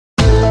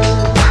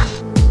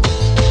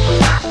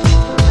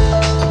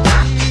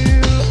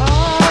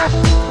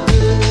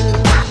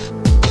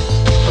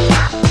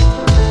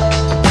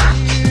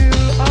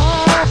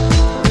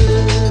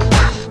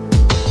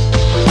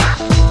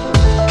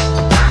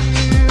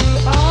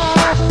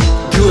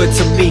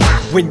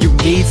When you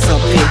need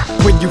something,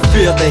 when you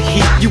feel the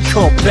heat, you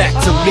come back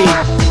to me,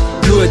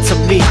 good to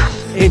me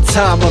in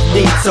time of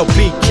need. So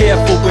be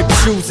careful when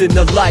choosing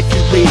the life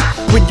you lead.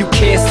 When you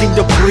can't seem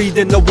to breathe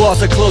and the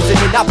walls are closing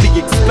in, I'll be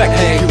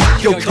expecting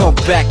you'll come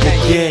back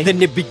again. Then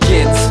it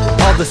begins,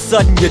 all of a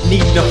sudden you're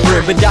needing a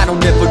friend, but I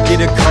don't ever get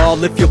a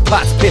call if your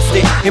pot's pissed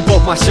in and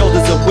both my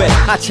shoulders are wet.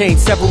 I change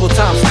several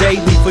times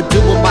daily for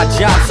doing my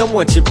job.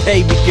 Someone should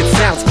pay me. It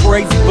sounds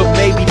crazy, but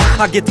maybe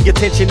I'll get the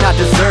attention I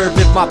deserve.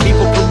 If my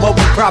people promote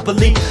me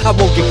properly, I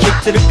won't get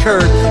kicked to the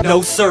curb.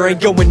 No sir, ain't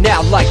going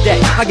out like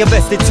that. I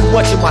invested too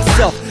much in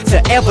myself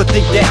to ever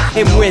think that.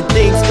 And when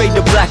things fade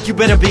to black, you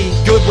better be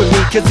good with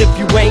me, cause if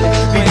you ain't,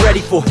 be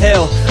ready for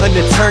hell, an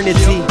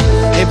eternity.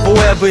 And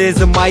forever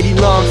is a mighty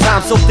long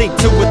time, so think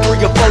 2 or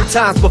 3 or 4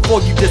 times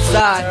before you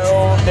decide.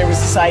 So there was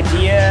this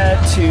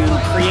idea to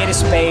create a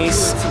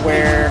space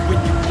where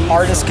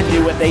artists can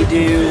do what they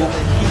do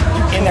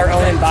in their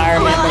own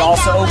environment, but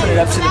also open it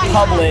up to the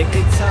public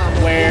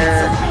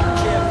where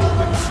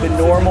the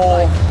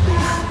normal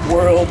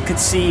world could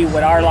see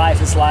what our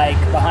life is like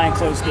behind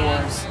closed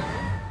doors.